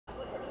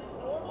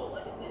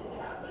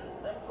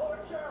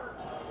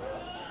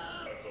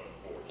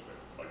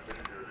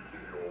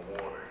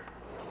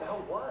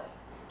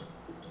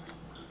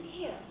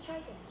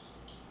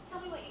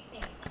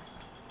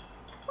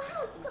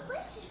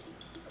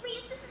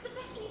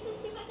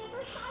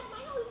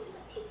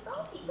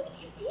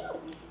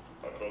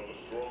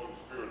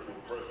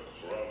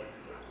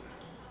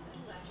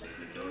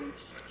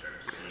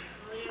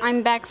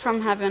I'm back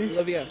from heaven.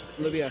 Olivia.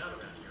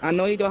 I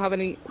know you don't have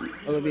any,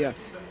 Olivia.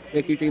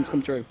 Make your dreams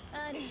come true.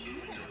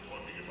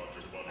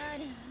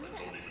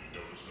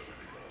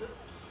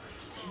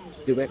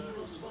 Do it.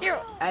 Here,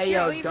 Hey, here,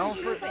 yo, even don't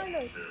do for...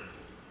 it.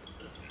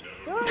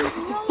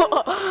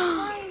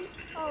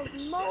 Of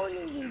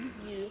moaning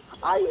with you.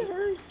 I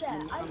heard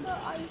that. I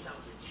thought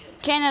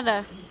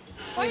Canada.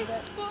 Why is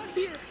Spot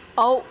here?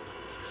 Oh.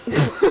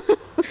 I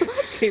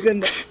gave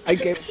him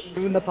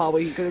the power.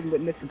 He couldn't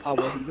witness the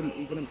power.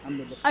 He couldn't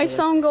handle the power. I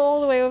saw him go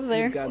all the way over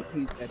there. He's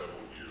dead.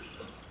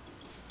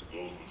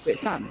 Wait,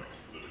 Sam.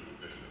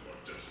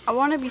 I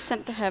want to be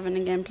sent to heaven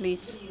again,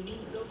 please.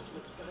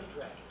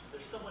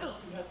 Oh,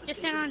 just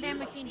stand on that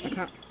machine. I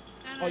can't.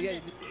 Oh yeah,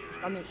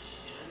 stand on.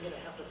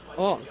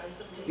 Oh,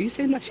 are you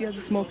saying that she has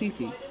a small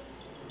pee-pee?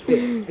 Wait,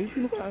 are you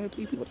looking at her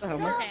pee-pee? What the hell,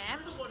 man?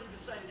 Perhaps.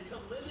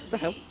 What the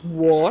hell?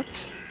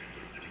 What?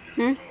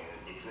 Hmm?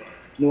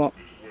 You know what?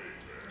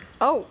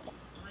 Oh.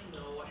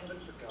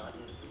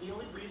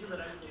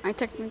 I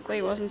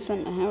technically wasn't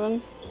sent to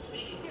heaven.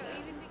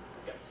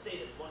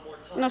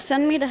 No,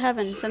 send me to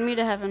heaven. Send me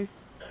to heaven.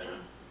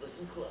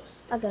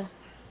 okay.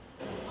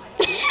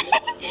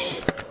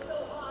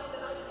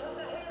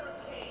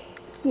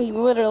 He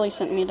literally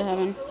sent me to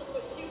heaven.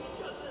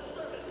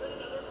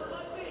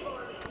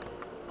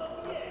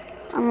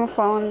 I'm a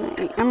fallen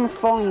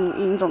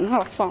angel,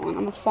 not a fallen.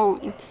 I'm a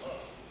fallen.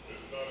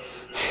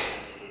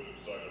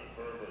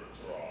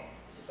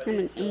 I'm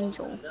an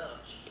angel.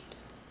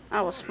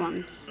 That was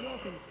fun.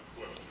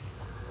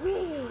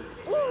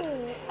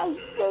 I'm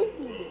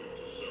stupid.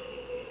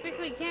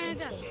 Quickly,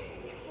 Canada.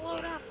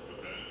 Load up.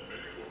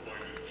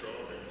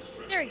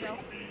 There we go.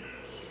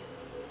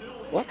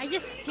 What? I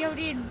just scaled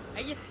in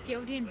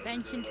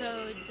Benson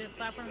so the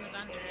platform is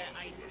under the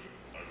ice.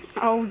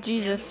 Oh,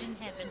 Jesus. In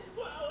heaven.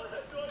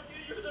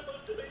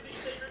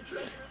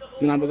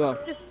 You never go.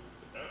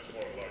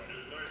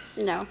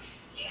 No.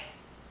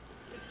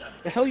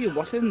 The hell you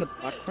watching in the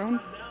background?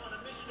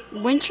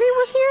 Wintry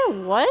was here?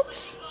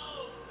 What?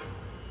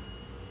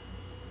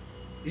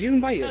 Did you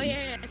invite him? Oh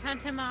yeah, I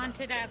sent him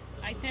onto that.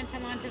 I sent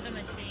him onto the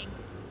machine.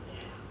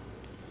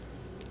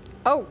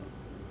 Oh.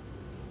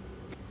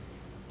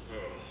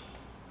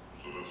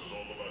 So this is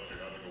all about you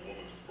having a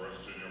woman's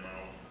breast in your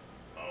mouth?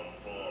 How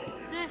far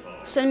have you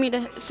come?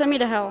 Send me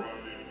to hell.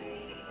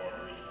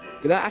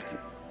 Did that actually?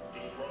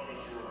 Just promise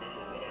you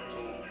remember what I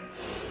told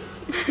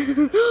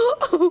you.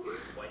 Oh.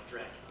 White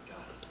Dragon,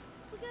 got it.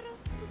 We got a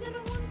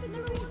one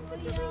victory,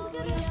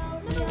 we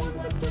got another one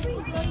victory.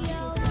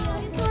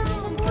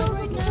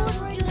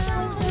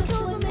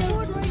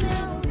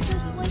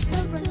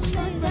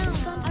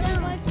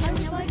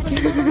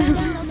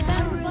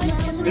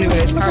 Anyway,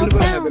 it's time to go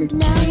to heaven.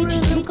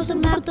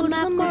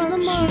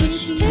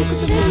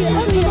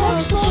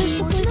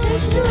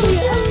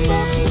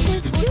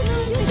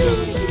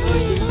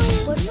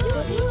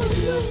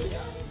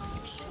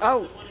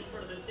 Oh.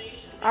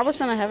 I was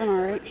sent to heaven,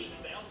 alright.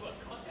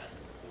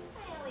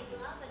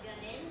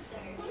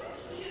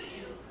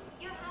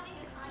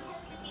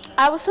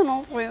 I was sent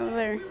all the way over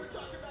there.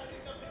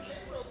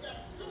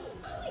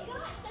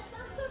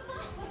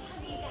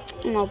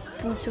 I'm a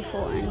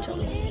beautiful angel.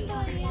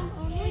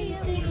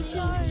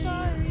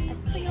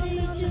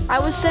 I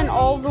was sent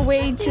all the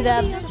way to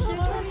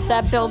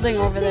that building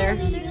over there.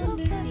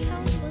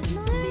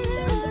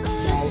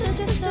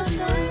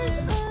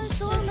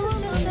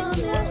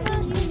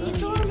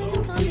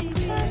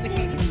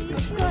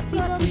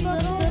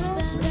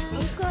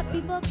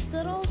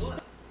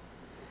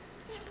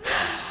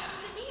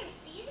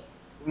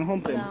 We're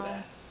humping.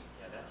 Yeah,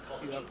 that's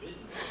called forbidden.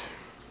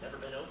 It's never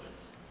been opened.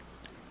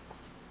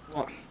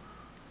 What?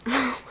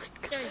 Oh my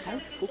god. How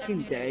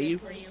fucking dare you?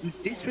 You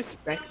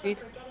disrespected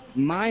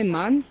my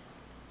man?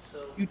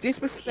 You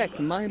disrespect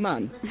my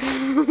man?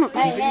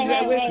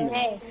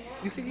 Hey.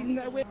 You think you can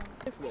get away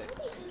with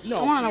it?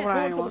 No, I wanna know what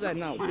I go want. there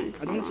now. I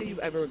don't want to see you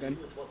ever again.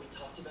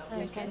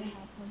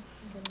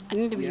 I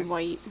need to be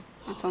white.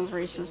 That sounds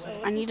racist.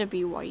 I need to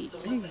be white.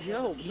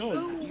 Yo, no. I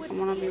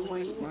want to be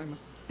white. My man.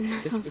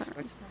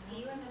 Disrespect.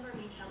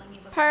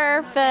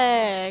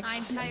 Perfect.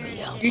 I'm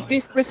tired. You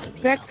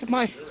disrespect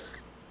my...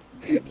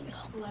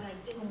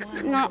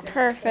 Not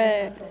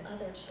perfect.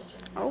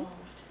 Oh.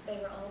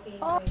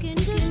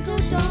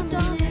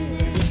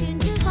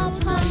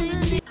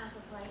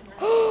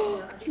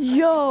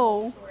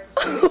 Yo.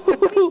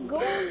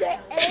 Going to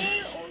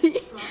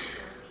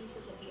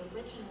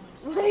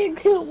Where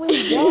could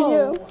we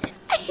go?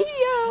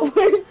 Yo.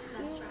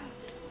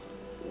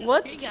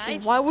 What? Hey,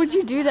 guys. Why would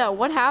you do that?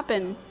 What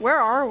happened? Where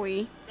are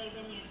we?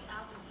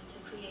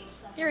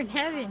 They're in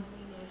heaven.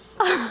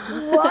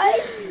 What?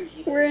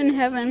 We're in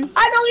heaven.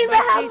 I don't even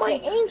have my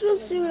angel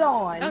suit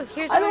on. Oh,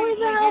 here's I don't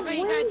even have what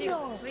you gotta wings do.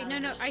 on. Wait,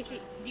 no, I see.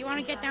 Do you want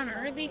to get down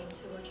early?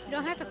 You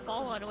don't have to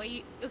fall all the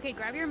way. Okay,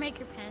 grab your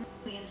maker pen.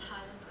 The entire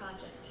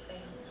project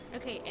failed.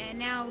 Okay, and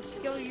now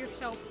skill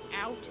yourself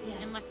out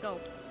and let go.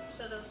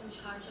 So those in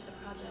charge of the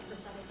project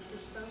decided to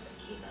dispose of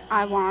Kiva.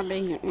 I want to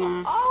be.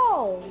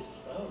 Oh.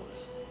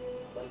 Dispose.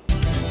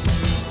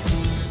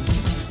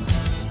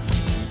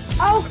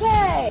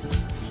 Okay.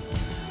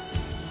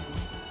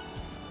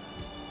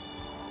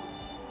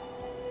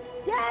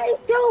 That is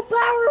so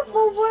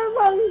powerful for a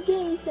monkey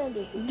game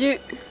sentence. Dude,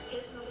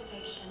 His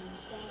motivation in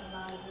staying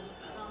alive was a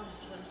promise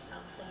to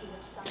himself that he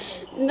would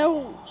someday be no.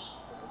 avenged.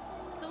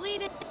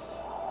 Delete it.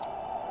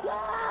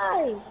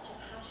 Why? Such a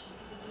passion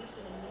could be used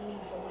in a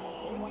meaningful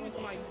way. You wanted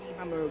my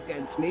hammer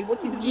against me.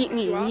 What do you Yeet think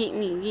me, you are? yeet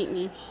me, yeet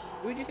me.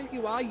 Who do you think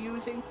you are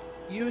using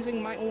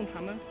my own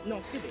hammer?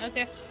 No, give it.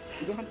 Okay.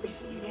 You don't have to. You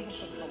don't have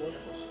to follow. You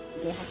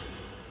don't have to.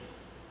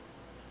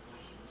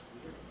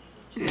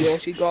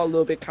 Yoshi got a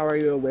little bit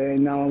carried away,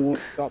 and now I won't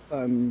stop. I'll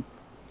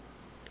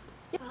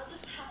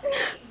just have to wait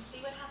and see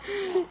what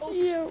happens next.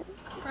 Yo.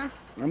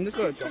 I'm just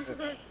gonna drop it.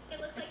 It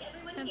looks like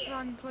everyone Sent the here.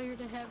 wrong player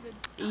to heaven.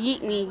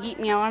 Yeet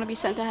me, I want to be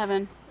sent to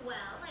heaven. Well,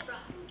 I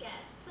brought some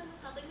guests and was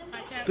helping them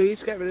Watch get out.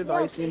 Please get rid of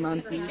Icy,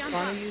 man. He's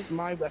trying to use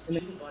my weapon.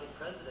 Student-body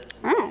president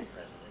and Oh. vice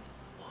president.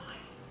 Why?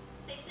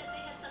 They said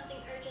they had something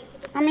urgent to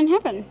discuss. I'm in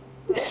heaven.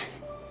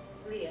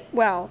 Rias,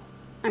 Well,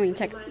 I mean, would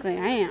you mind technically I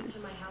coming am. to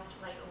my house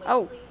right away,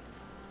 Oh. please?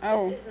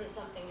 Oh. This isn't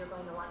something you're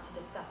going to want to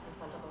discuss in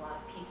front of a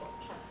lot of people,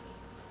 trust me.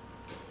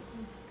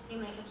 You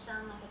make it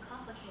sound like a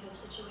complicated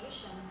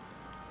situation.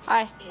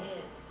 Hi.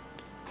 It is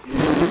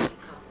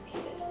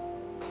complicated.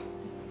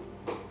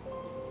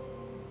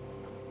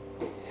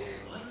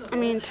 I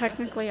mean,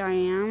 technically I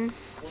am.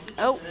 Was it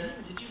Oh. just an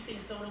end? Did you think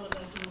Sona was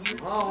acting weird?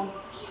 Hello?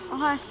 Oh,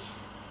 hi.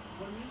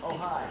 Oh,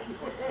 hi.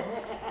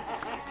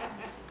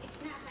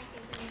 It's not like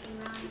there's anything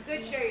wrong. You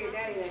could show your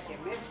daddy that you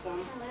missed him.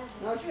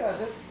 No, she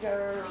doesn't. She's got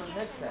her I'm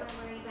headset. not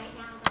worried right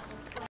now about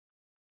what's going on.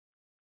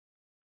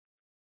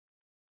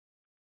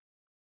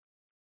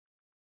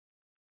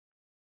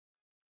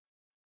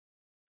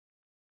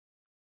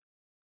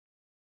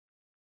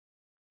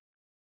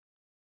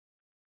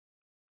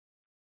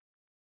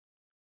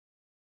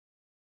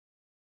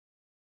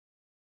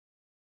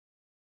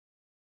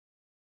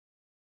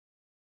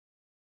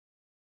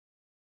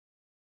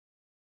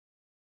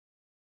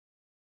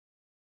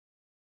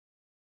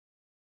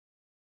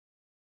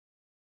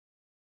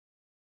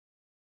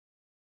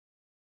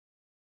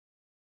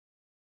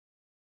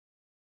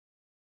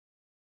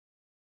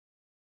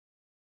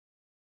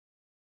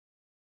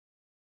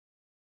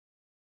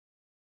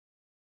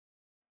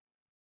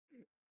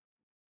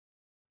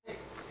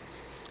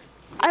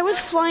 I was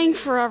flying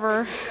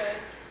forever.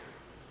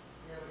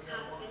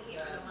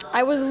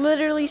 I was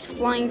literally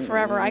flying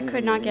forever. I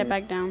could not get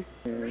back down.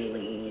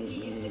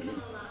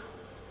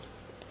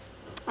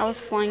 I was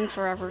flying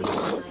forever.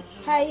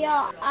 Hey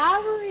y'all, I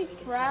have a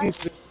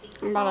request.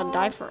 I'm about to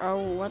die for. Oh,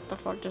 what the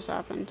fuck just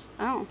happened?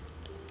 Oh.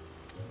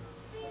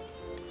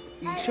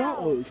 He shot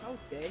us. How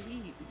dare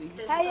he?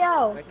 Hey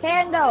yo,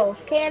 Kando.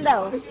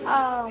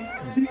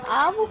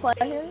 I have a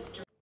question.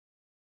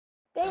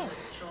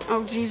 Thanks.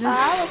 Oh, Jesus. I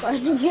have a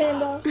question,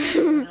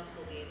 Kando.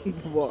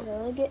 What?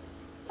 Can I get,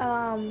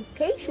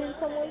 patience,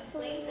 someone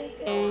please?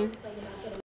 Okay.